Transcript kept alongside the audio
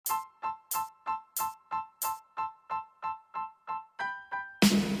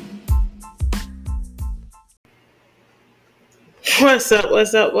What's up?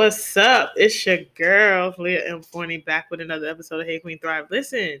 What's up? What's up? It's your girl, Leah M. Forney, back with another episode of Hey Queen Thrive.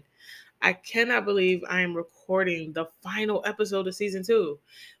 Listen, I cannot believe I am recording the final episode of season 2.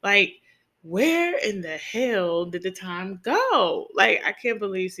 Like, where in the hell did the time go? Like, I can't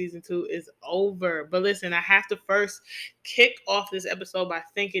believe season 2 is over. But listen, I have to first kick off this episode by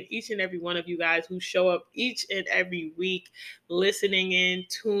thanking each and every one of you guys who show up each and every week, listening in,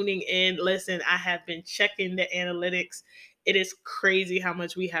 tuning in. Listen, I have been checking the analytics. It is crazy how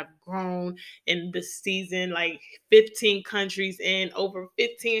much we have grown in this season, like 15 countries in, over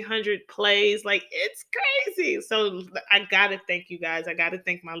 1,500 plays. Like, it's crazy. So I got to thank you guys. I got to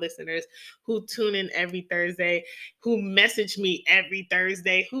thank my listeners who tune in every Thursday, who message me every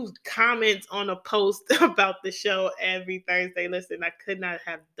Thursday, who comments on a post about the show every Thursday. Listen, I could not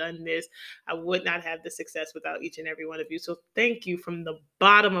have done this. I would not have the success without each and every one of you. So thank you from the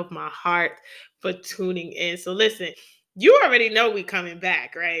bottom of my heart for tuning in. So listen, you already know we coming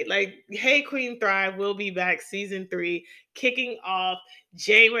back, right? Like, Hey Queen Thrive will be back season 3, kicking off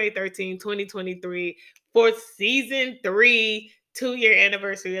January 13, 2023 for season 3, 2-year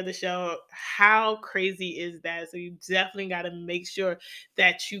anniversary of the show. How crazy is that? So you definitely got to make sure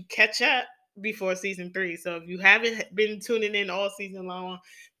that you catch up before season 3. So if you haven't been tuning in all season long,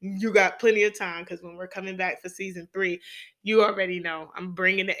 you got plenty of time, because when we're coming back for season 3, you already know I'm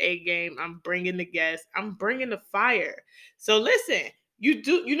bringing the A game. I'm bringing the guests. I'm bringing the fire. So listen,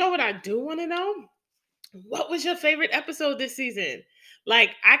 you know what I do want to know? What was your favorite episode this season?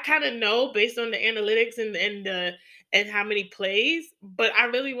 Like, I kind of know based on the analytics and how many plays, but I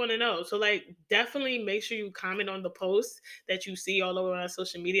really want to know. So like, definitely make sure you comment on the posts that you see all over on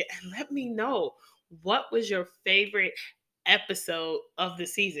social media and let me know what was your favorite episode of the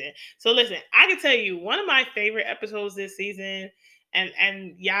season. So listen, I can tell you one of my favorite episodes this season,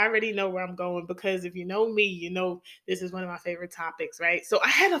 and y'all already know where I'm going, because if you know me, you know this is one of my favorite topics, right? So I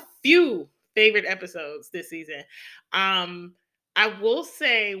had a few favorite episodes this season. I will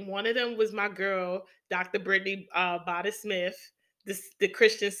say one of them was my girl, Dr. Brittany Bodice Smith, the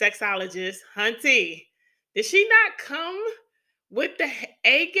Christian sexologist, Hunty. Did she not come with the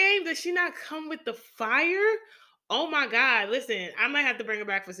A game? Did she not come with the fire? Oh my God. Listen, I might have to bring her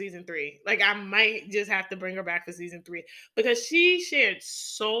back for season 3. Like, I might just have to bring her back for season 3, because she shared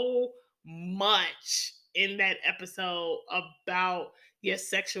so much in that episode about your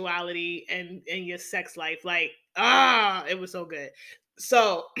sexuality and your sex life. Like, it was so good.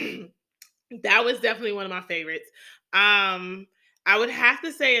 So that was definitely one of my favorites. I would have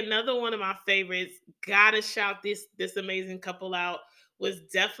to say another one of my favorites, gotta shout this amazing couple out, was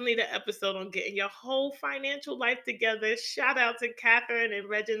definitely the episode on getting your whole financial life together. Shout out to Catherine and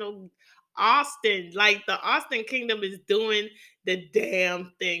Reginald Austin. Like, the Austin Kingdom is doing the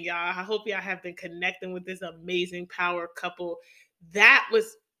damn thing, y'all. I hope y'all have been connecting with this amazing power couple. That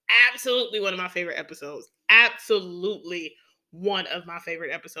was absolutely one of my favorite episodes. Absolutely one of my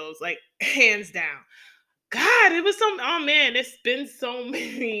favorite episodes, like, hands down. God, it was oh man, it's been so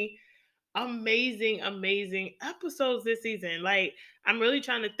many amazing episodes this season. Like, I'm really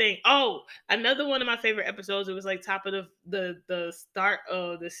trying to think. Oh, another one of my favorite episodes, it was like top of the start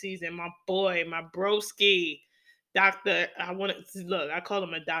of the season. My boy, my broski, Doctor, I want to look, I call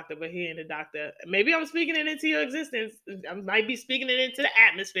him a doctor, but he ain't a doctor. Maybe I'm speaking it into your existence. I might be speaking it into the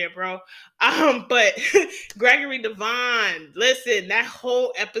atmosphere, bro. But Gregory Devon, listen, that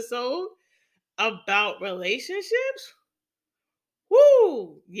whole episode about relationships,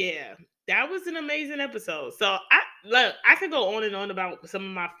 woo, yeah, that was an amazing episode. So I could go on and on about some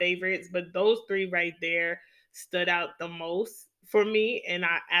of my favorites, but those 3 right there stood out the most for me, and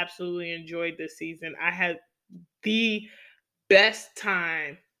I absolutely enjoyed this season. I had the best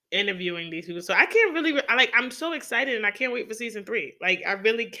time interviewing these people. So I can't really, I'm so excited, and I can't wait for season 3. Like, I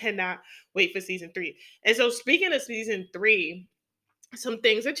really cannot wait for season 3. And so, speaking of season 3, some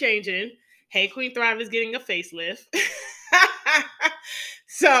things are changing. Hey Queen Thrive is getting a facelift.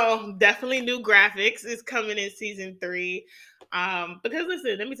 So definitely new graphics is coming in season 3. Because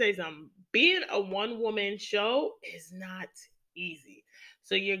listen, let me tell you something. Being a one-woman show is not easy.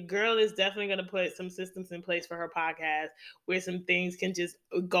 So your girl is definitely going to put some systems in place for her podcast, where some things can just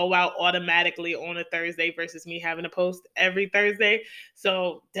go out automatically on a Thursday versus me having to post every Thursday.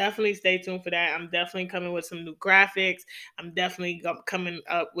 So definitely stay tuned for that. I'm definitely coming with some new graphics. I'm definitely coming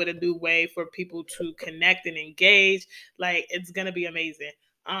up with a new way for people to connect and engage. Like, it's going to be amazing.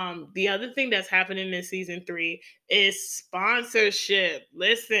 The other thing that's happening in season 3 is sponsorship.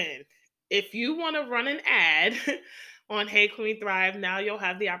 Listen, if you want to run an ad on Hey Queen Thrive, now you'll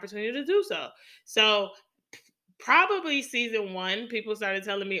have the opportunity to do so. So probably season 1, people started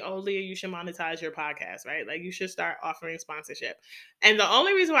telling me, "Oh, Leah, you should monetize your podcast, right? Like you should start offering sponsorship." And the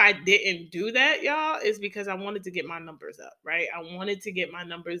only reason why I didn't do that, y'all, is because I wanted to get my numbers up, right? I wanted to get my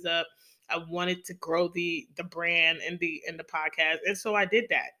numbers up. I wanted to grow the brand and the podcast. And so I did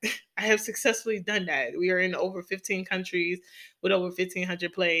that. I have successfully done that. We are in over 15 countries with over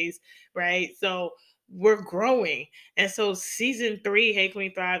 1,500 plays, right? So we're growing. And so season 3, Hey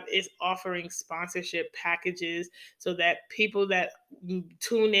Queen Thrive, is offering sponsorship packages so that people that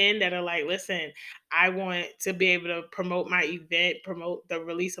tune in that are like, listen, I want to be able to promote my event, promote the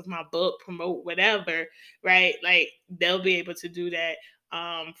release of my book, promote whatever, right? Like they'll be able to do that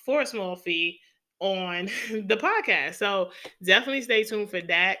for a small fee on the podcast. So definitely stay tuned for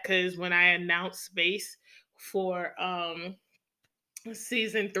that, because when I announce space for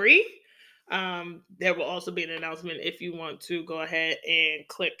season 3, there will also be an announcement if you want to go ahead and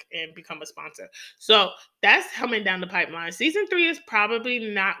click and become a sponsor. So that's coming down the pipeline. Season 3 is probably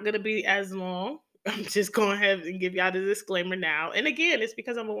not going to be as long. I'm just going ahead and give y'all the disclaimer now. And again, it's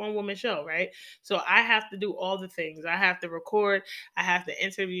because I'm a one woman show, right? So I have to do all the things. I have to record, I have to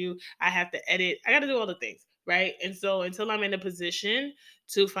interview, I have to edit. I got to do all the things, right? And so until I'm in a position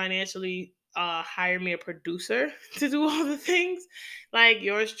to financially hire me a producer to do all the things, like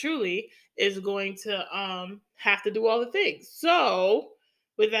yours truly is going to have to do all the things. So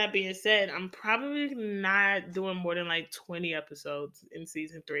with that being said, I'm probably not doing more than like 20 episodes in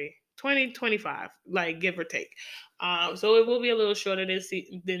season 3. 20, 25, like give or take. So it will be a little shorter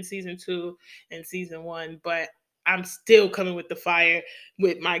than season 2 and season 1, but I'm still coming with the fire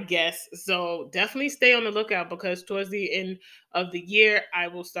with my guests. So definitely stay on the lookout, because towards the end of the year, I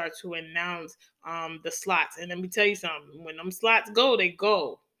will start to announce the slots. And let me tell you something, when them slots go, they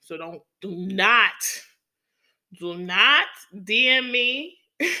go. So do not DM me,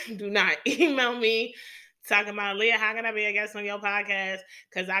 do not email me talking about, Leah, how can I be a guest on your podcast?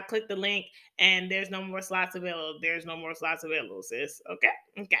 Because I clicked the link and there's no more slots available. There's no more slots available, sis.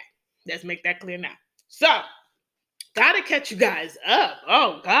 Okay. Let's make that clear now. So gotta catch you guys up.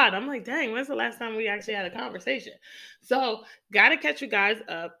 Oh God, I'm like, dang, when's the last time we actually had a conversation? So gotta catch you guys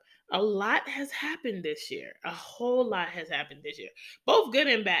up. A lot has happened this year. A whole lot has happened this year, both good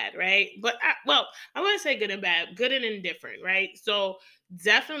and bad, right? But I want to say good and bad, good and indifferent, right? So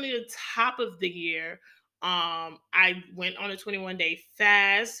definitely the top of the year. I went on a 21-day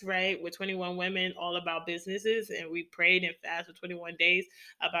fast, right, with 21 women, all about businesses, and we prayed and fasted for 21 days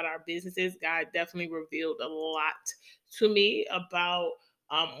about our businesses. God definitely revealed a lot to me about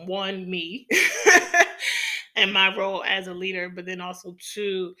one, me and my role as a leader, but then also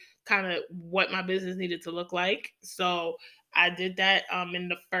two, kind of what my business needed to look like. So I did that in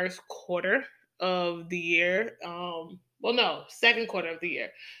the first quarter of the year. Well, no, second quarter of the year.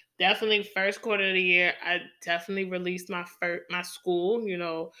 Definitely first quarter of the year, I definitely released my school,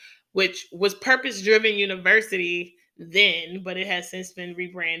 which was Purpose Driven University then, but it has since been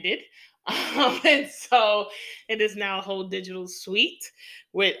rebranded. And so it is now a whole digital suite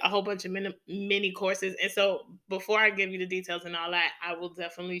with a whole bunch of mini courses. And so before I give you the details and all that, I will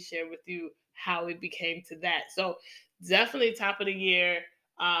definitely share with you how it became to that. So definitely top of the year.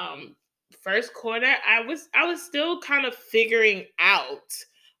 First quarter, I was still kind of figuring out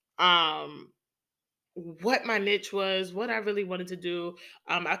um what my niche was, what I really wanted to do.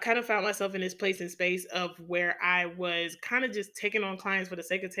 I kind of found myself in this place and space of where I was kind of just taking on clients for the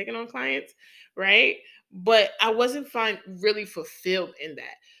sake of taking on clients, right? But I wasn't really fulfilled in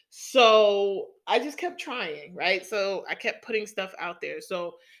that. So I just kept trying, right? So I kept putting stuff out there.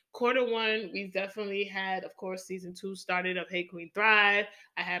 So quarter 1, we definitely had, of course, season 2 started of Hey Queen Thrive.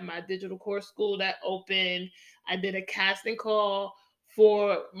 I had my digital course school that opened. I did a casting call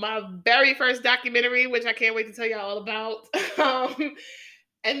for my very first documentary, which I can't wait to tell y'all all about.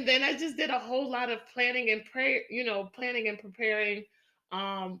 And then I just did a whole lot of planning and planning and preparing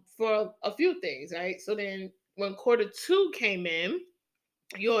for a few things, right? So then when quarter 2 came in,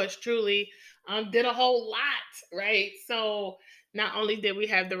 yours truly did a whole lot, right? So not only did we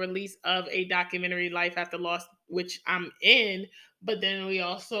have the release of a documentary, Life After Loss, which I'm in, but then we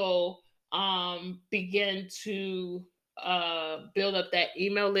also began to build up that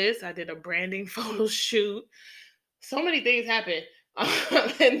email list. I did a branding photo shoot. So many things happened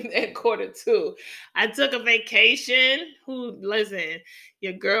in quarter 2. I took a vacation. Listen,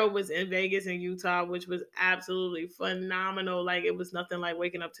 your girl was in Vegas and Utah, which was absolutely phenomenal. Like it was nothing like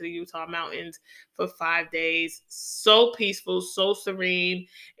waking up to the Utah mountains for 5 days. So peaceful, so serene.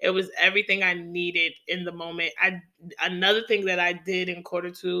 It was everything I needed in the moment. Another thing that I did in quarter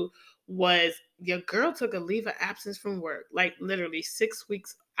 2 was your girl took a leave of absence from work, like literally 6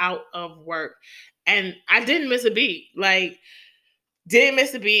 weeks out of work. And I didn't miss a beat. Like, didn't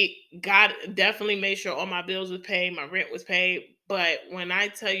miss a beat. God definitely made sure all my bills was paid, my rent was paid. But when I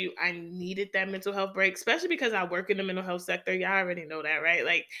tell you I needed that mental health break, especially because I work in the mental health sector, y'all already know that, right?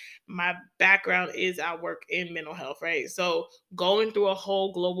 Like, my background is I work in mental health, right? So going through a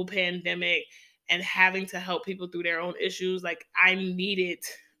whole global pandemic and having to help people through their own issues, like, I needed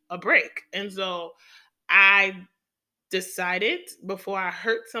a break. And so I decided before I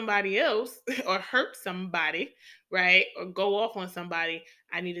hurt somebody else or hurt somebody, right? Or go off on somebody,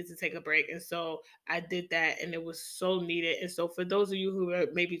 I needed to take a break. And so I did that, and it was so needed. And so for those of you who are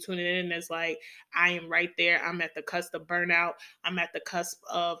maybe tuning in, that's like, I am right there. I'm at the cusp of burnout. I'm at the cusp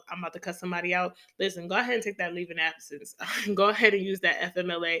of, I'm about to cut somebody out. Listen, go ahead and take that leave in absence. Go ahead and use that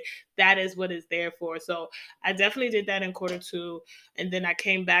FMLA. That is what it's there for. So I definitely did that in quarter 2. And then I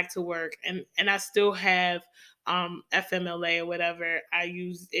came back to work, and I still have FMLA or whatever. I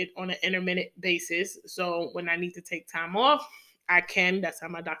use it on an intermittent basis. So when I need to take time off, I can. That's how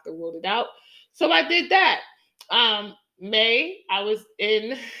my doctor ruled it out. So I did that. May, I was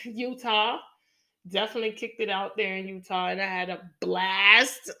in Utah. Definitely kicked it out there in Utah, and I had a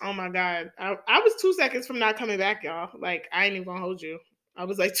blast. Oh my God. I was 2 seconds from not coming back, y'all. Like, I ain't even gonna hold you. I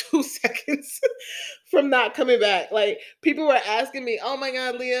was like 2 seconds from not coming back. Like, people were asking me, oh my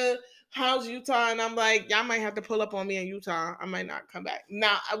God, Leah, how's Utah? And I'm like, y'all might have to pull up on me in Utah. I might not come back.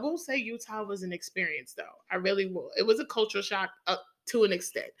 Now, I will say Utah was an experience, though. I really will. It was a culture shock to an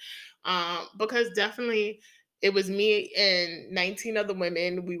extent, because definitely it was me and 19 other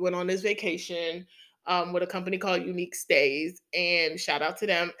women. We went on this vacation with a company called Unique Stays, and shout out to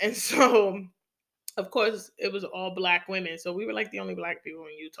them. And so, of course, it was all Black women. So we were like the only Black people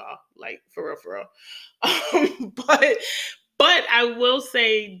in Utah, like, for real, for real. But I will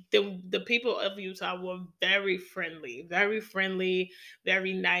say the people of Utah were very friendly, very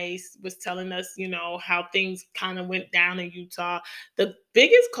nice. Was telling us, how things kind of went down in Utah. The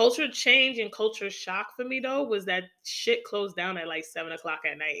biggest culture change and culture shock for me, though, was that shit closed down at like 7 o'clock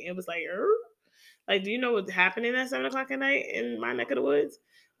at night. It was like, like, do you know what's happening at 7 o'clock at night in my neck of the woods?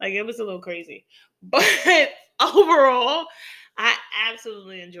 Like, it was a little crazy. But overall, I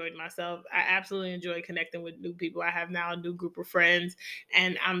absolutely enjoyed myself. I absolutely enjoyed connecting with new people. I have now a new group of friends,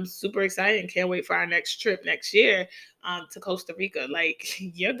 and I'm super excited and can't wait for our next trip next year to Costa Rica. Like,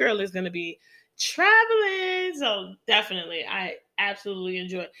 your girl is going to be traveling. So definitely, I absolutely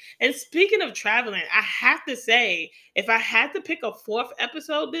enjoy it. And speaking of traveling, I have to say, if I had to pick a 4th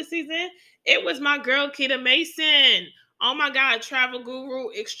episode this season, it was my girl, Keita Mason. Oh my God, travel guru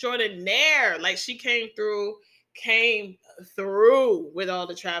extraordinaire. Like, she came through with all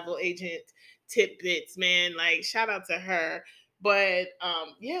the travel agent tidbits, man. Like, shout out to her. But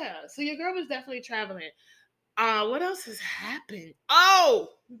yeah, so your girl was definitely traveling. What else has happened? Oh,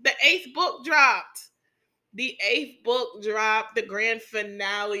 the 8th book dropped. The 8th book dropped. The grand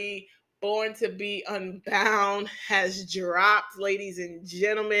finale, Born to Be Unbound, has dropped, ladies and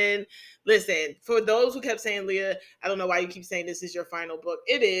gentlemen. Listen, for those who kept saying, Leah, I don't know why you keep saying this is your final book.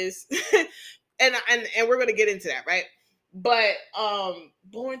 It is. and we're gonna get into that, right? But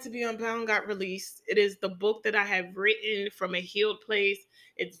Born to Be Unbound got released. It is the book that I have written from a healed place.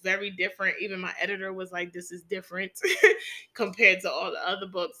 It's very different. Even my editor was like, this is different compared to all the other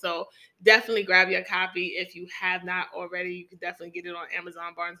books. So definitely grab your copy if you have not already. You can definitely get it on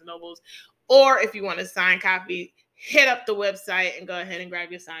Amazon, Barnes and Nobles, or if you want a signed copy, hit up the website and go ahead and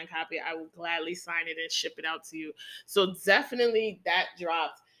grab your signed copy. I will gladly sign it and ship it out to you. So definitely that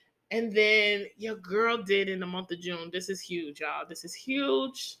dropped. And then your girl did in the month of June. This is huge, y'all. This is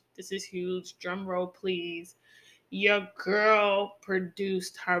huge. This is huge. Drum roll, please. Your girl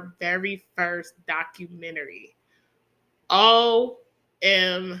produced her very first documentary. OMG.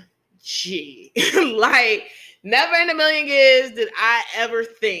 Like, never in a million years did I ever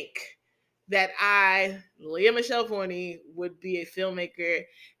think that Leah Michelle Forney, would be a filmmaker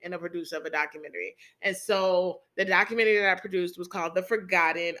and a producer of a documentary. And so the documentary that I produced was called The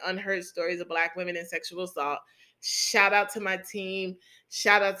Forgotten: Unheard Stories of Black Women in Sexual Assault. Shout out to my team.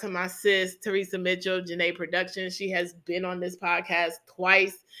 Shout out to my sis, Teresa Mitchell, Janae Productions. She has been on this podcast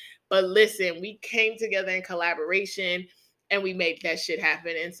twice. But listen, we came together in collaboration and we made that shit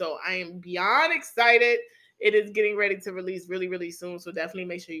happen. And so I am beyond excited. It is getting ready to release really, really soon. So definitely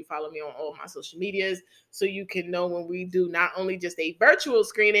make sure you follow me on all my social medias so you can know when we do not only just a virtual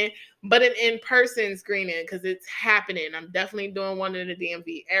screening, but an in-person screening, because it's happening. I'm definitely doing one in the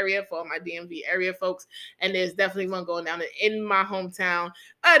DMV area for all my DMV area folks. And there's definitely one going down in my hometown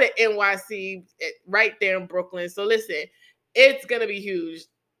of the NYC, right there in Brooklyn. So listen, it's going to be huge.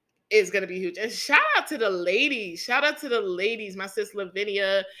 is going to be huge. And shout out to the ladies. Shout out to the ladies. My sis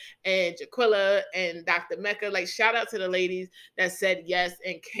Lavinia and Jaquilla and Dr. Mecca. Like, shout out to the ladies that said yes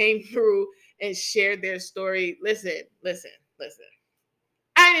and came through and shared their story. Listen.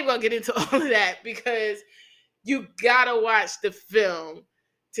 I ain't even going to get into all of that because you got to watch the film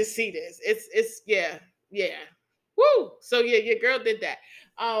to see this. Yeah. Woo. So yeah, your girl did that.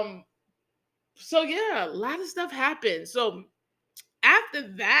 So yeah, a lot of stuff happened. So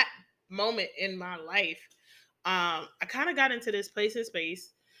after that moment in my life, I kind of got into this place and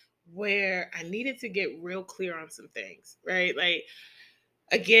space where I needed to get real clear on some things, right? Like,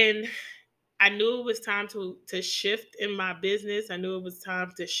 again, I knew it was time to shift in my business. I knew it was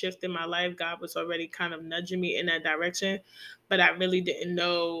time to shift in my life. God was already kind of nudging me in that direction, but I really didn't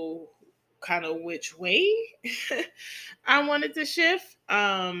know kind of which way I wanted to shift.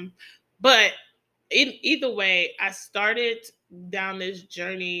 But in either way, I started down this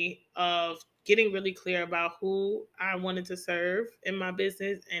journey of getting really clear about who I wanted to serve in my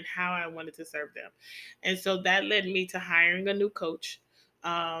business and how I wanted to serve them. And so that led me to hiring a new coach.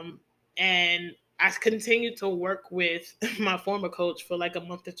 And I continued to work with my former coach for like a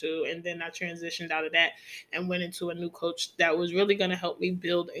month or two. And then I transitioned out of that and went into a new coach that was really going to help me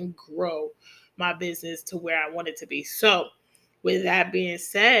build and grow my business to where I wanted to be. So, with that being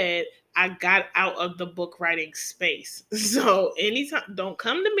said, I got out of the book writing space. So anytime, don't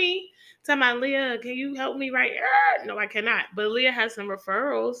come to me. Tell my Leah, can you help me write? No, I cannot. But Leah has some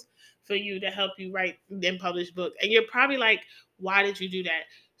referrals for you to help you write and publish books. And you're probably like, why did you do that?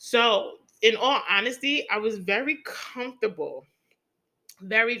 So in all honesty, I was very,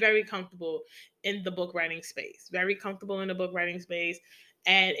 very comfortable in the book writing space, very comfortable in the book writing space.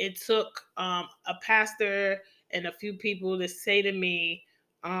 And it took a pastor and a few people to say to me,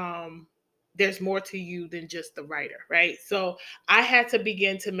 there's more to you than just the writer, right? So I had to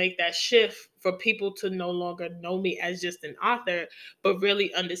begin to make that shift for people to no longer know me as just an author, but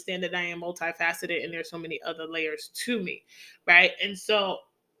really understand that I am multifaceted and there's so many other layers to me, right? And so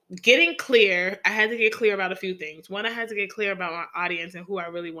getting clear, I had to get clear about a few things. One, I had to get clear about my audience and who I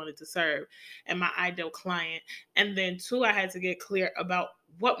really wanted to serve and my ideal client. And then two, I had to get clear about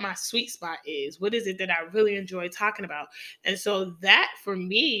what my sweet spot is. What is it that I really enjoy talking about? And so that for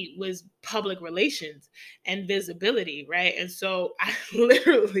me was public relations and visibility, right? And so I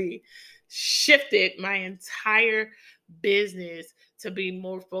literally shifted my entire business to be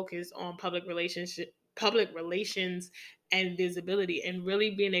more focused on public relations and visibility, and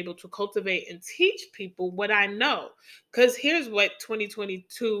really being able to cultivate and teach people what I know. Because here's what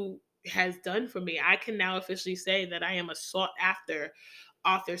 2022 has done for me. I can now officially say that I am a sought after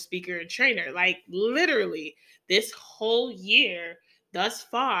author, speaker, and trainer. Like, literally, this whole year thus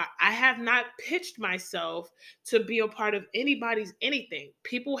far, I have not pitched myself to be a part of anybody's anything.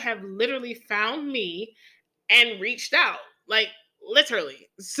 People have literally found me and reached out, like, literally.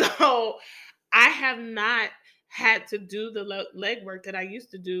 So I have not had to do the legwork that I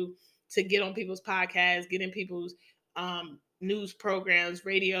used to do to get on people's podcasts, get in people's news programs,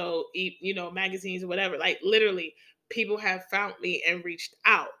 radio, magazines or whatever. Like, literally, people have found me and reached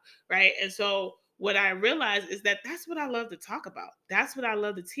out, right? And so what I realized is that that's what I love to talk about. That's what I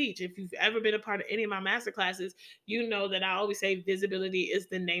love to teach. If you've ever been a part of any of my master classes, you know that I always say visibility is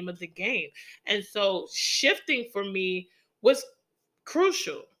the name of the game. And so shifting for me was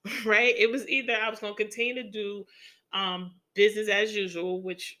crucial, right? It was either I was going to continue to do business as usual,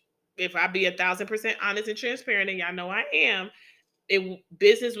 which, if I be 1,000% honest and transparent, and y'all know I am,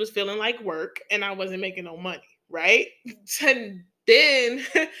 business was feeling like work and I wasn't making no money, right? And then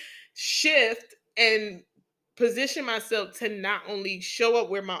shift and position myself to not only show up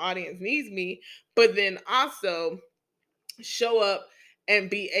where my audience needs me, but then also show up and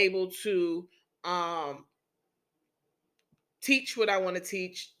be able to um teach what I want to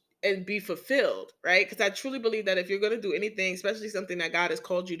teach and be fulfilled, right? Because I truly believe that if you're going to do anything, especially something that God has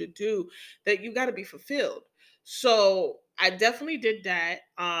called you to do, that you got to be fulfilled. So I definitely did that.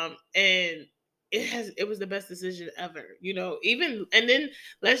 And it was the best decision ever, even. And then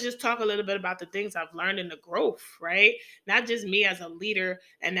let's just talk a little bit about the things I've learned in the growth, right? Not just me as a leader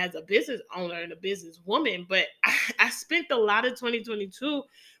and as a business owner and a business woman, but I spent a lot of 2022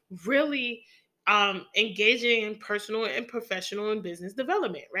 really engaging in personal and professional and business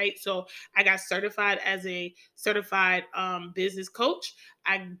development, right? So I got certified as a certified business coach.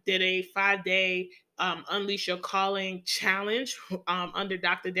 I did a 5-day Unleash Your Calling Challenge under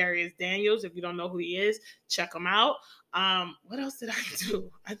Dr. Darius Daniels. If you don't know who he is, check him out. What else did I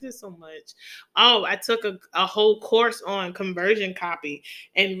do? I did so much. Oh, I took a whole course on conversion copy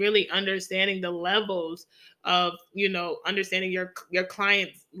and really understanding the levels of, understanding your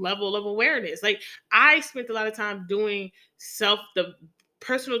client's level of awareness. Like, I spent a lot of time doing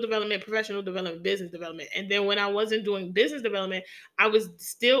personal development, professional development, business development. And then when I wasn't doing business development, I was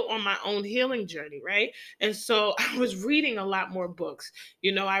still on my own healing journey, right? And so I was reading a lot more books.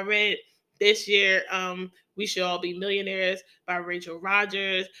 I read this year, We Should All Be Millionaires by Rachel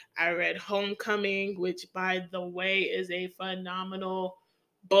Rogers. I read Homecoming, which, by the way, is a phenomenal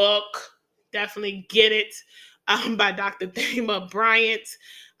book. Definitely get it, by Dr. Thema Bryant.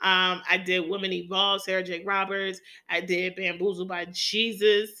 I did Women Evolve, Sarah J. Roberts. I did Bamboozled by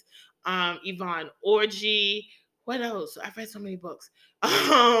Jesus, Yvonne Orji. What else? I've read so many books.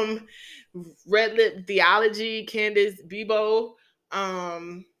 Red Lip Theology, Candace Bebo.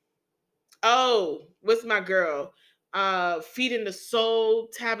 What's my girl? Feeding the Soul,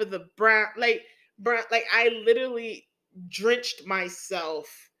 Tabitha Brown. Like I literally drenched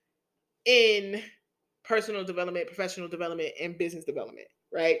myself in personal development, professional development, and business development,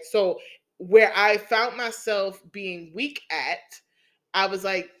 right? So where I found myself being weak at, I was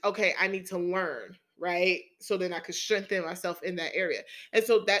like, okay, I need to learn, right? So then I could strengthen myself in that area. And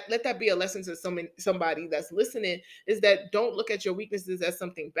so let that be a lesson to somebody that's listening, is that don't look at your weaknesses as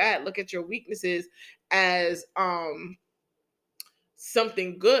something bad. Look at your weaknesses as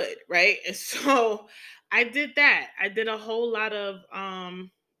something good, right? And so I did that. I did a whole lot of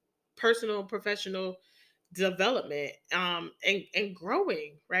personal, professional development, and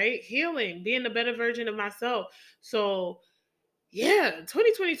growing, right? Healing, being a better version of myself. So yeah,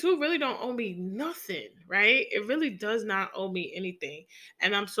 2022 really don't owe me nothing, right? It really does not owe me anything.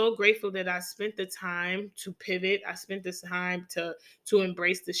 And I'm so grateful that I spent the time to pivot. I spent this time to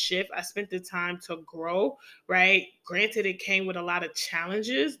embrace the shift. I spent the time to grow, right? Granted, it came with a lot of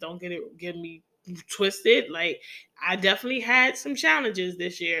challenges. Don't get me twisted. Like, I definitely had some challenges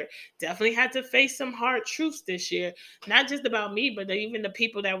this year. Definitely had to face some hard truths this year. Not just about me, but even the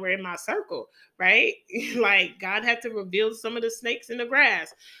people that were in my circle, right? Like, God had to reveal some of the snakes in the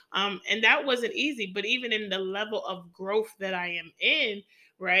grass. And that wasn't easy, but even in the level of growth that I am in,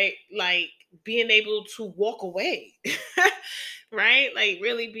 right? Like, being able to walk away, right? Like,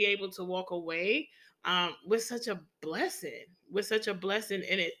 really be able to walk away was such a blessing,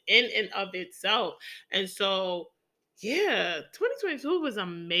 in and of itself. And so, yeah, 2022 was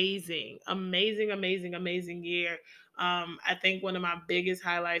amazing, amazing, amazing, amazing year. I think one of my biggest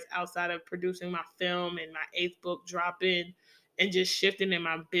highlights, outside of producing my film and my eighth book dropping and just shifting in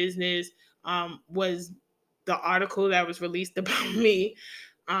my business, was the article that was released about me.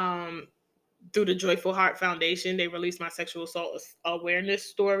 Um, through the Joyful Heart Foundation, they released my sexual assault awareness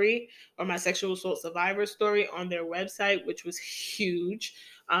story, or my sexual assault survivor story, on their website, which was huge.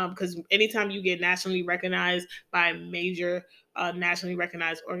 Because anytime you get nationally recognized by a major nationally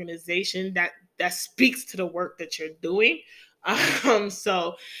recognized organization, that speaks to the work that you're doing.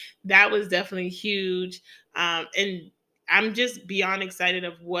 So that was definitely huge. And I'm just beyond excited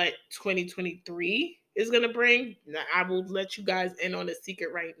of what 2023 is going to bring. I will let you guys in on a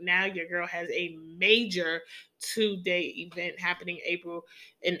secret right now. Your girl has a major 2-day event happening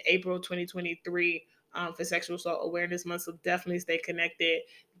in April 2023, for Sexual Assault Awareness Month. So definitely stay connected.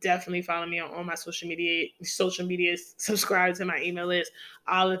 Definitely follow me on all my social medias, subscribe to my email list,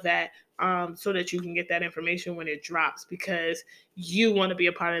 all of that, so that you can get that information when it drops, because you want to be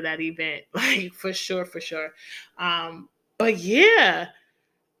a part of that event, like, for sure, for sure. But yeah,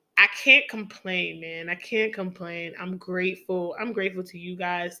 I can't complain, man. I can't complain. I'm grateful. I'm grateful to you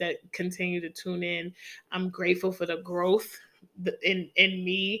guys that continue to tune in. I'm grateful for the growth in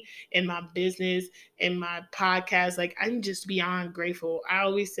me, in my business, in my podcast. Like, I'm just beyond grateful. I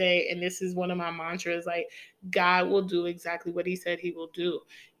always say, and this is one of my mantras, like, God will do exactly what he said he will do.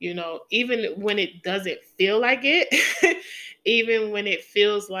 Even when it doesn't feel like it, even when it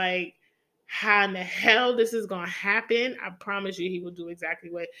feels like, how in the hell this is going to happen, I promise you, he will do exactly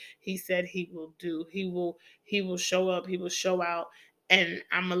what he said he will do. He will show up, he will show out. And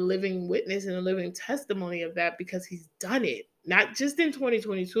I'm a living witness and a living testimony of that, because he's done it. Not just in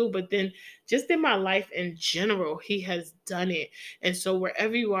 2022, but then just in my life in general, he has done it. And so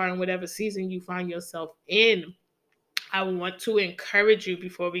wherever you are, in whatever season you find yourself in, I want to encourage you,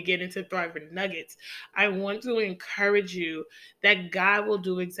 before we get into Thriving Nuggets, I want to encourage you that God will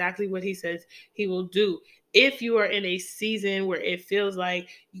do exactly what he says he will do. if you are in a season where it feels like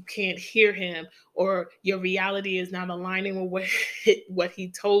you can't hear him or your reality is not aligning with what he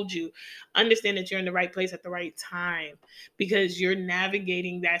told you, understand that you're in the right place at the right time, because you're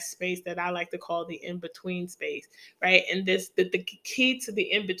navigating that space that I like to call the in-between space, right? And the key to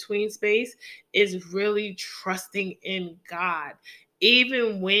the in-between space is really trusting in God,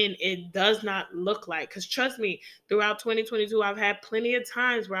 even when it does not look like, because trust me, throughout 2022, I've had plenty of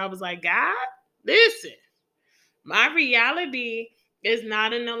times where I was like, God, listen, my reality is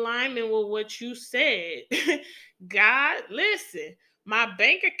not in alignment with what you said. God, listen, my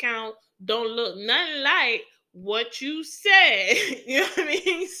bank account don't look nothing like what you said. You know what I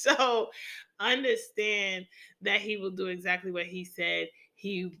mean? So understand that he will do exactly what he said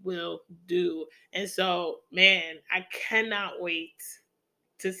he will do. And so, man, I cannot wait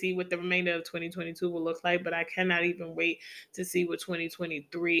to see what the remainder of 2022 will look like, but I cannot even wait to see what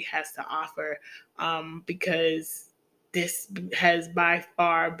 2023 has to offer, because this has by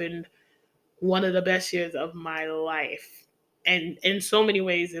far been one of the best years of my life, and in so many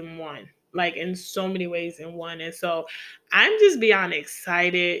ways in one. Like in so many ways in one. And so I'm just beyond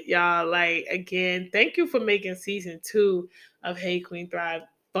excited, y'all. Like, again, thank you for making season 2 of Hey Queen Thrive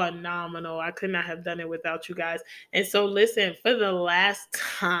phenomenal. I could not have done it without you guys. And so listen, for the last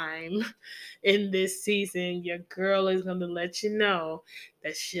time in this season, your girl is going to let you know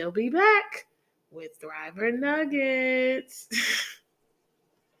that she'll be back with Thriver Nuggets.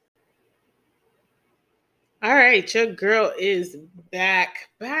 All right, your girl is back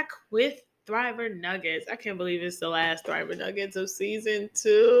with Thriver Nuggets. I can't believe it's the last Thriver Nuggets of season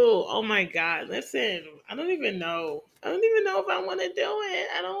 2. Oh my God. Listen, I don't even know. I don't even know if I want to do it.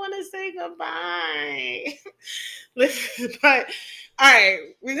 I don't want to say goodbye. Listen, but all right,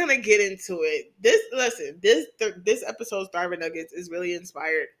 we're gonna get into it. This episode's Thriver Nuggets is really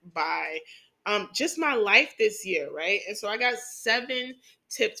inspired by just my life this year, right? And so I got 7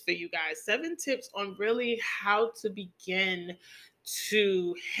 tips for you guys. 7 tips on really how to begin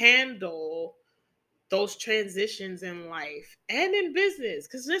to handle those transitions in life and in business.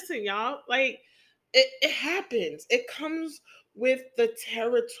 Because listen, y'all, like it happens. It comes with the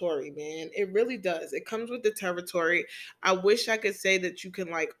territory, man. It really does. It comes with the territory. I wish I could say that you can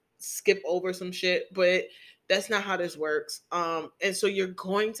like skip over some shit, but that's not how this works. And so you're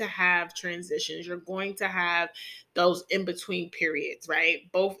going to have transitions. You're going to have those in between periods, right?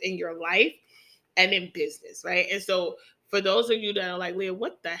 Both in your life and in business, right? And so for those of you that are like, Leah,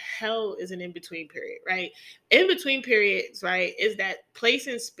 what the hell is an in between period, right? In between periods, right, is that place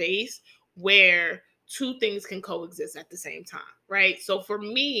and space where two things can coexist at the same time, right? So for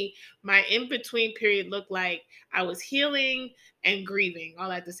me, my in between period looked like I was healing and grieving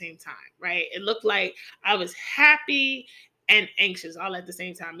all at the same time, right? It looked like I was happy and anxious all at the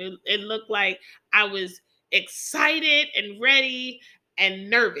same time. It looked like I was excited and ready and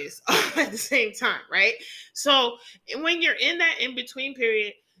nervous all at the same time, right? So when you're in that in between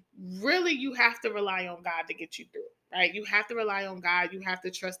period, really you have to rely on God to get you through, right? You have to rely on God. You have to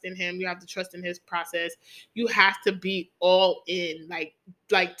trust in Him. You have to trust in His process. You have to be all in, like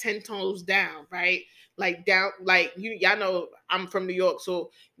 10 toes down, right? Like down, like y'all know I'm from New York,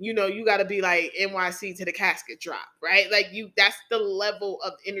 so you know you got to be like NYC to the casket drop, right? Like that's the level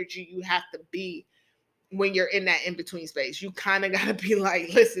of energy you have to be when you're in that in-between space. You kind of got to be like,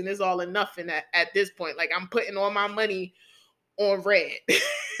 listen, it's all enough in that at this point. Like I'm putting all my money on red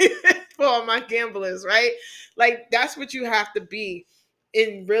for all my gamblers, right? Like that's what you have to be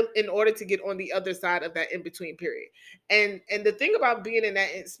in order to get on the other side of that in-between period. And the thing about being in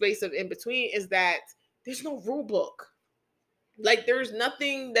that space of in-between is that there's no rule book. Like there's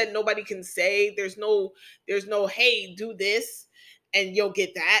nothing that nobody can say. There's no hey, do this and you'll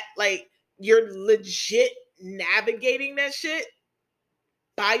get that. Like you're legit navigating that shit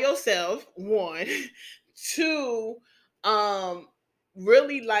by yourself, one. Two,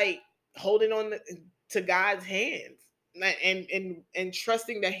 really like holding on to God's hands, and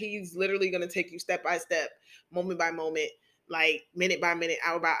trusting that He's literally going to take you step by step, moment by moment, like minute by minute,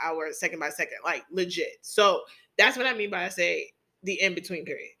 hour by hour, second by second, like legit. So that's what I mean by I say the in between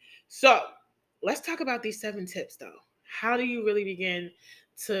period. So let's talk about these 7 tips though. How do you really begin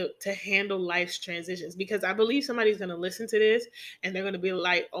to handle life's transitions? Because I believe somebody's going to listen to this and they're going to be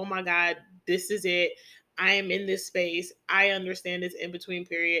like, oh my God, this is it. I am in this space. I understand this in between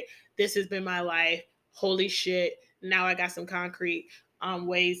period. This has been my life. Holy shit. Now I got some concrete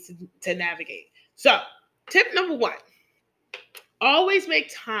ways to navigate. So, tip number 1, always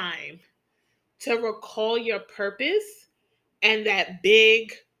make time to recall your purpose and that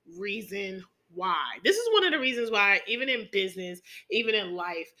big reason why. This is one of the reasons why, even in business, even in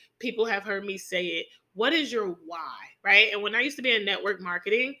life, people have heard me say it what is your why, right? And when I used to be in network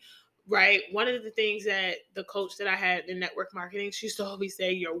marketing, right, one of the things that the coach that I had in network marketing, she used to always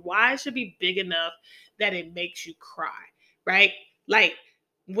say, your why should be big enough that it makes you cry, right? Like,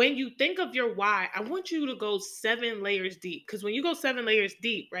 when you think of your why, I want you to go 7 layers deep. Because when you go 7 layers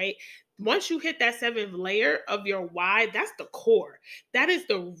deep, right, once you hit that seventh layer of your why, that's the core. That is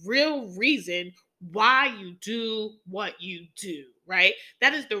the real reason why you do what you do, right?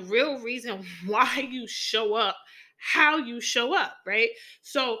 That is the real reason why you show up, how you show up, right?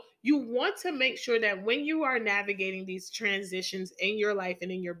 So you want to make sure that when you are navigating these transitions in your life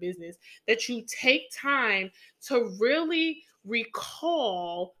and in your business, that you take time to really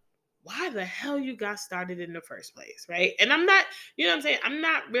recall why the hell you got started in the first place, right? And I'm not, you know what I'm saying? I'm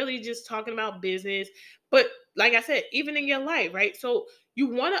not really just talking about business, but like I said, even in your life, right? So you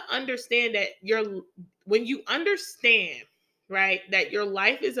want to understand that when you understand, right, that your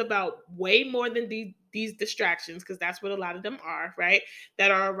life is about way more than these distractions, because that's what a lot of them are, right?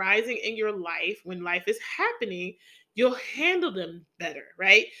 That are arising in your life when life is happening, you'll handle them better,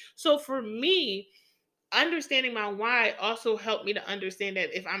 right? So for me, understanding my why also helped me to understand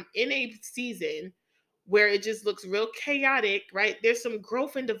that if I'm in a season where it just looks real chaotic, right? There's some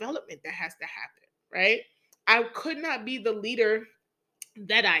growth and development that has to happen, right? I could not be the leader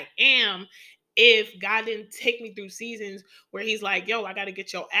that I am if God didn't take me through seasons where he's like, yo, I got to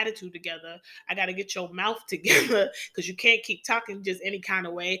get your attitude together. I got to get your mouth together, because you can't keep talking just any kind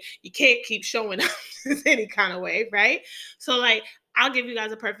of way. You can't keep showing up just any kind of way, right? So like, I'll give you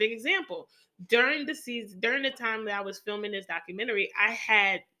guys a perfect example. During the season, during the time that I was filming this documentary, I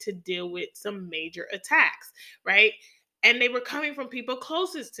had to deal with some major attacks, right? And they were coming from people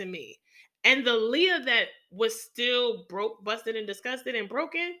closest to me. And the Leah that was still broke, busted, and disgusted and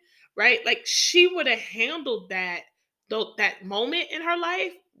broken, right? Like, she would have handled that moment in her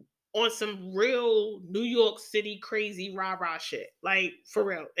life on some real New York City crazy rah-rah shit. Like, for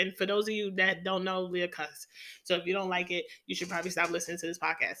real. And for those of you that don't know, Leah cuss. So if you don't like it, you should probably stop listening to this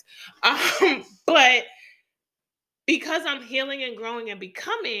podcast. But because I'm healing and growing and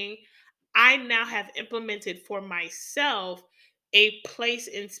becoming, I now have implemented for myself a place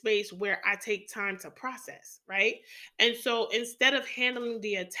in space where I take time to process, right? And so instead of handling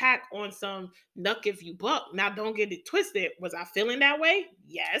the attack on some nuck if you buck, now don't get it twisted. Was I feeling that way?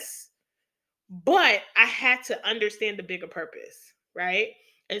 Yes. But I had to understand the bigger purpose, right?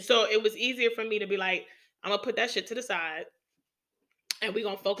 And so it was easier for me to be like, I'm gonna put that shit to the side and we're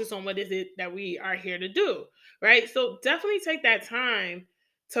gonna focus on what is it that we are here to do, right? So definitely take that time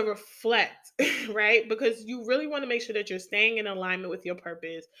to reflect, right? Because you really want to make sure that you're staying in alignment with your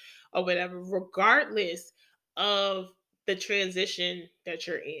purpose or whatever, regardless of the transition that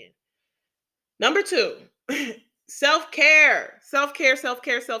you're in. Number 2, self-care. Self-care,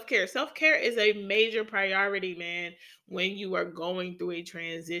 self-care, self-care. Self-care is a major priority, man, when you are going through a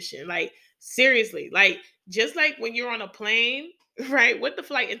transition. Like, seriously, like, just like when you're on a plane, right? What the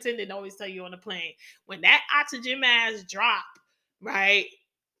flight attendant always tell you on the plane, when that oxygen mask drop, right?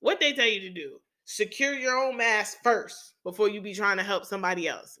 What they tell you to do? Secure your own mask first before you be trying to help somebody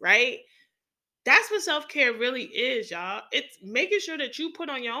else, right? That's what self-care really is, y'all. It's making sure that you put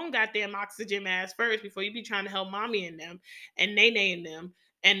on your own goddamn oxygen mask first before you be trying to help mommy and them and Nene and them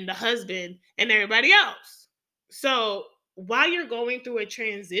and the husband and everybody else. So while you're going through a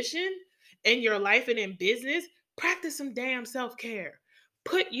transition in your life and in business, practice some damn self-care.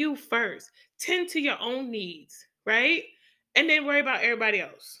 Put you first. Tend to your own needs, right? And then worry about everybody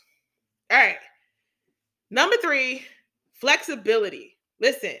else. All right. Number 3, flexibility.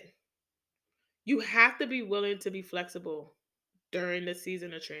 Listen, you have to be willing to be flexible during the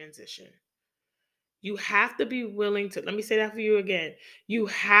season of transition. You have to be willing to, let me say that for you again. You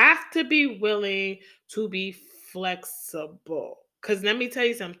have to be willing to be flexible. Because let me tell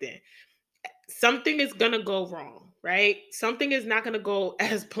you something. Something is going to go wrong, right? Something is not going to go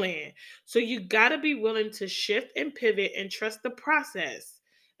as planned. So you got to be willing to shift and pivot and trust the process.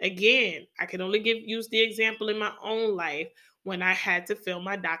 Again, I can only use the example in my own life when I had to film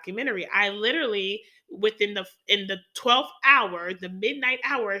my documentary. I literally within the 12th hour, the midnight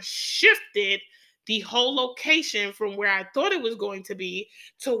hour, shifted the whole location from where I thought it was going to be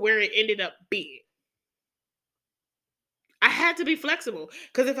to where it ended up being. I had to be flexible,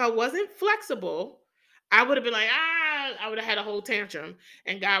 because if I wasn't flexible, I would have been like, I would have had a whole tantrum,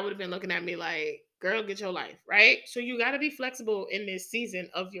 and God would have been looking at me like, girl, get your life, right? So you got to be flexible in this season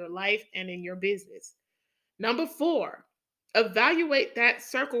of your life and in your business. Number 4, evaluate that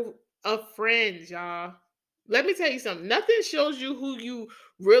circle of friends, y'all. Let me tell you something. Nothing shows you who you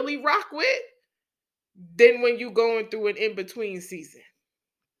really rock with than when you going through an in-between season.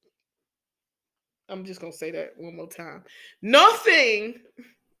 I'm just going to say that one more time. Nothing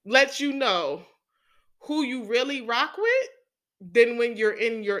lets you know who you really rock with than when you're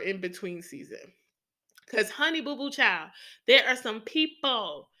in your in between season. Because, honey boo boo child, there are some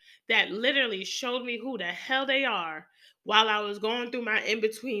people that literally showed me who the hell they are while I was going through my in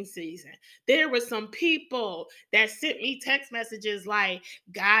between season. There were some people that sent me text messages like,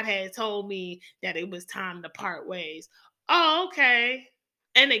 God had told me that it was time to part ways. Oh, okay.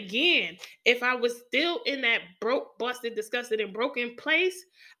 And again, if I was still in that broke, busted, disgusted, and broken place,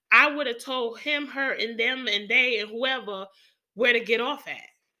 I would have told him, her, and them, and they, and whoever where to get off at.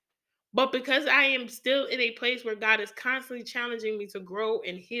 But because I am still in a place where God is constantly challenging me to grow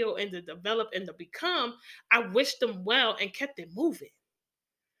and heal and to develop and to become, I wished them well and kept it moving.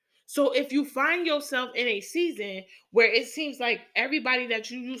 So if you find yourself in a season where it seems like everybody that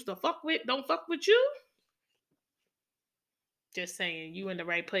you used to fuck with don't fuck with you, just saying, you in the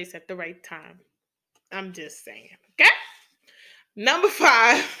right place at the right time. I'm just saying. Okay? Number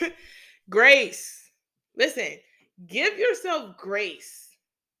 5, grace. Listen, give yourself grace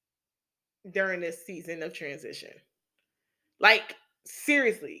during this season of transition. Like,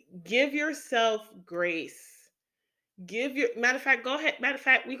 seriously, give yourself grace. Matter of fact, go ahead. Matter of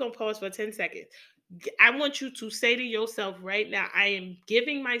fact, we're gonna pause for 10 seconds. I want you to say to yourself right now, I am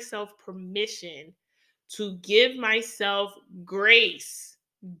giving myself permission to give myself grace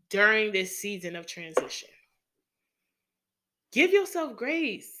during this season of transition. Give yourself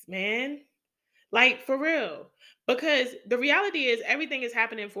grace, man. Like, for real. Because the reality is everything is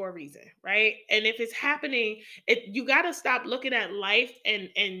happening for a reason, right? And if it's happening, you got to stop looking at life and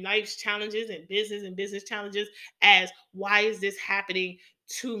life's challenges and business challenges as, why is this happening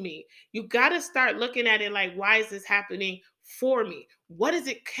to me? You got to start looking at it like, why is this happening for me? What is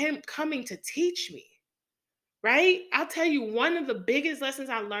it coming to teach me? Right? I'll tell you, one of the biggest lessons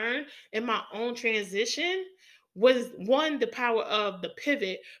I learned in my own transition was, one, the power of the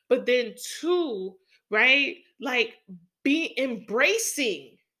pivot, but then two, right? Like, be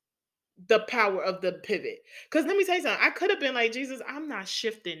embracing the power of the pivot. Because let me tell you something, I could have been like, Jesus, I'm not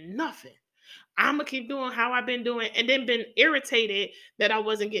shifting nothing. I'm gonna keep doing how I've been doing, and then been irritated that I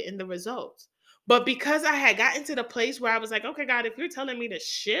wasn't getting the results. But because I had gotten to the place where I was like, okay, God, if you're telling me to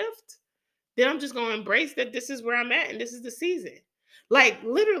shift, then I'm just going to embrace that this is where I'm at and this is the season. Like,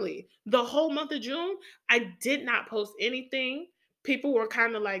 literally, the whole month of June, I did not post anything. People were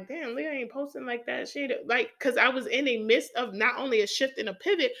kind of like, damn, Leah ain't posting like that. She ain't, like, because I was in a midst of not only a shift and a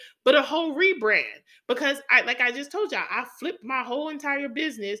pivot, but a whole rebrand. Because like I just told y'all, I flipped my whole entire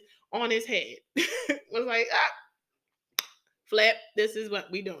business on its head. Was like, flip, this is what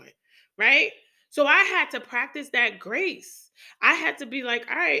we doing, right? So I had to practice that grace. I had to be like,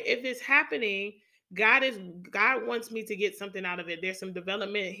 all right, if it's happening, God wants me to get something out of it. There's some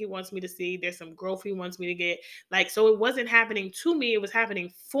development he wants me to see. There's some growth he wants me to get. Like, so it wasn't happening to me, it was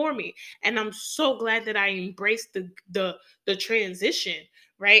happening for me. And I'm so glad that I embraced the transition,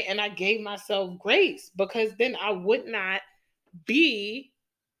 right? And I gave myself grace, because then I would not be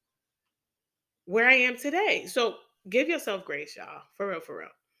where I am today. So give yourself grace, y'all. For real, for real.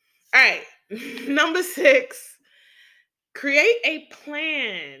 All right. Number 6, create a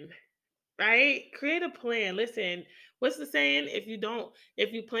plan, right? Create a plan. Listen, what's the saying? If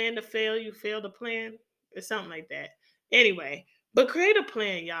you plan to fail, you fail to plan. It's something like that. Anyway, but create a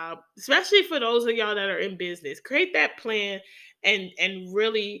plan, y'all. Especially for those of y'all that are in business. Create that plan and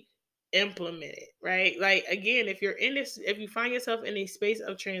really implement it, right? Like, again, if you find yourself in a space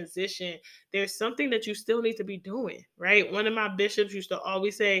of transition, there's something that you still need to be doing, right? One of my bishops used to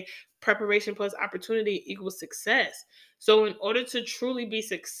always say, preparation plus opportunity equals success. So in order to truly be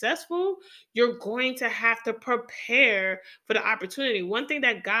successful, you're going to have to prepare for the opportunity. One thing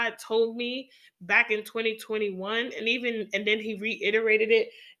that God told me back in 2021, and then he reiterated it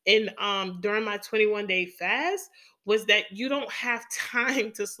in during my 21-day fast, was that you don't have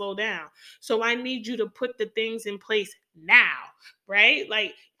time to slow down. So I need you to put the things in place now, right?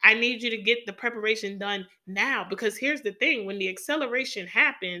 Like, I need you to get the preparation done now, because here's the thing, when the acceleration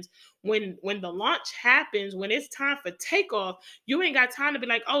happens, when the launch happens, when it's time for takeoff, you ain't got time to be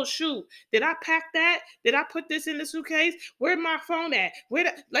like, oh shoot, did I pack that? Did I put this in the suitcase? Where's my phone at?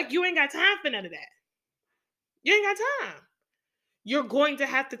 Like, you ain't got time for none of that. You ain't got time. You're going to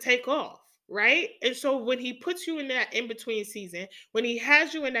have to take off, right? And so when he puts you in that in-between season, when he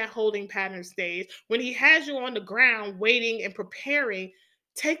has you in that holding pattern stage, when he has you on the ground waiting and preparing,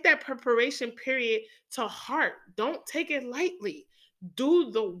 take that preparation period to heart. Don't take it lightly. Do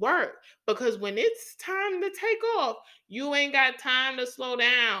the work, because when it's time to take off, you ain't got time to slow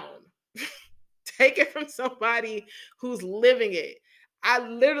down. Take it from somebody who's living it. I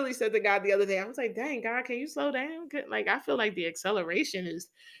literally said to God the other day, I was like, dang, God, can you slow down? Like, I feel like the acceleration is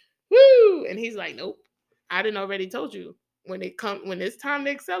woo. And he's like, nope. I didn't already told you. When it's time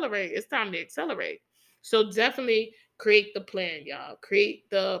to accelerate, it's time to accelerate. So definitely create the plan, y'all. Create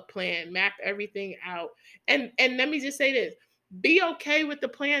the plan, map everything out. And let me just say this. Be okay with the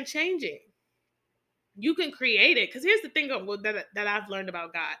plan changing. You can create it. Because here's the thing that I've learned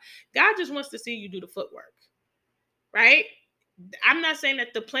about God. God just wants to see you do the footwork, right? I'm not saying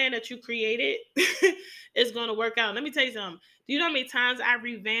that the plan that you created is going to work out. Let me tell you something. Do you know how many times I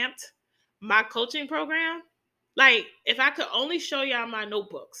revamped my coaching program? Like, if I could only show y'all my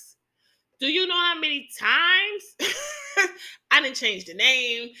notebooks, do you know how many times I didn't change the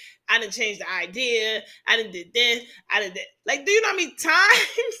name? I didn't change the idea. I didn't did this. I did that. Like, do you know how many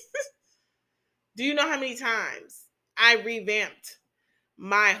times? Do you know how many times I revamped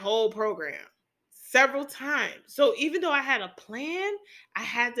my whole program? Several times. So even though I had a plan, I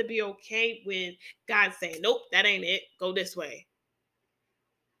had to be okay with God saying, nope, that ain't it. Go this way.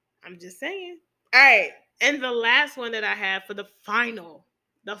 I'm just saying. All right. And the last one that I have for the final,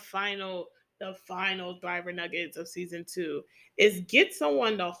 the final Thriver Nuggets of season 2 is get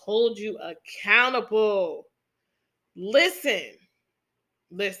someone to hold you accountable. Listen.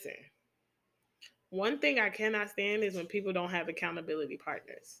 One thing I cannot stand is when people don't have accountability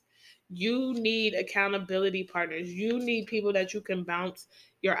partners. You need accountability partners. You need people that you can bounce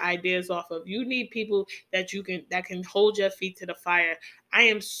your ideas off of. You need people that can hold your feet to the fire. I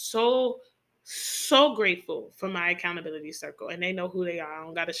am so grateful for my accountability circle, and they know who they are. I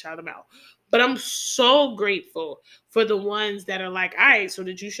don't got to shout them out. But I'm so grateful for the ones that are like, all right, so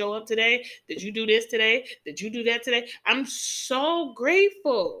did you show up today? Did you do this today? Did you do that today? I'm so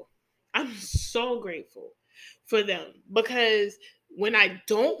grateful. I'm so grateful for them because when I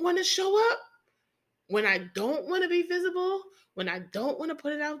don't want to show up, when I don't want to be visible, when I don't want to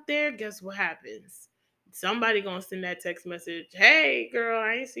put it out there, guess what happens? Somebody gonna send that text message. Hey, girl,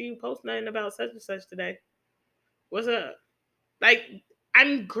 I ain't see you post nothing about such and such today. What's up? Like,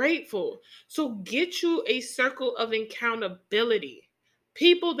 I'm grateful. So get you a circle of accountability.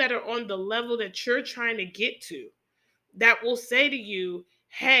 People that are on the level that you're trying to get to that will say to you,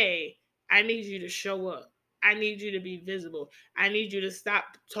 hey, I need you to show up. I need you to be visible. I need you to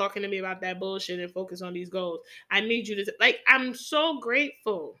stop talking to me about that bullshit and focus on these goals. I need you to, like, I'm so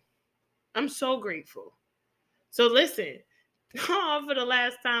grateful. I'm so grateful. So listen, for the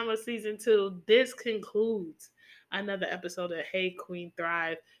last time of season 2, this concludes another episode of Hey Queen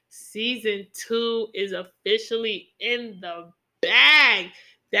Thrive. Season 2 is officially in the bag.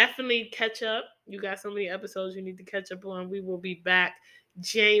 Definitely catch up. You got so many episodes you need to catch up on. We will be back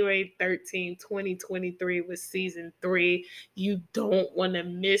January 13, 2023 with season 3. You don't want to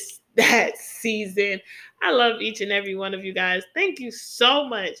miss that season. I love each and every one of you guys. Thank you so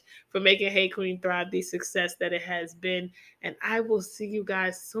much for making Hey Queen Thrive the success that it has been. And I will see you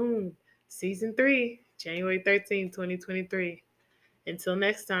guys soon. Season 3, January 13, 2023. Until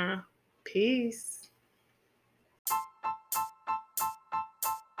next time, peace.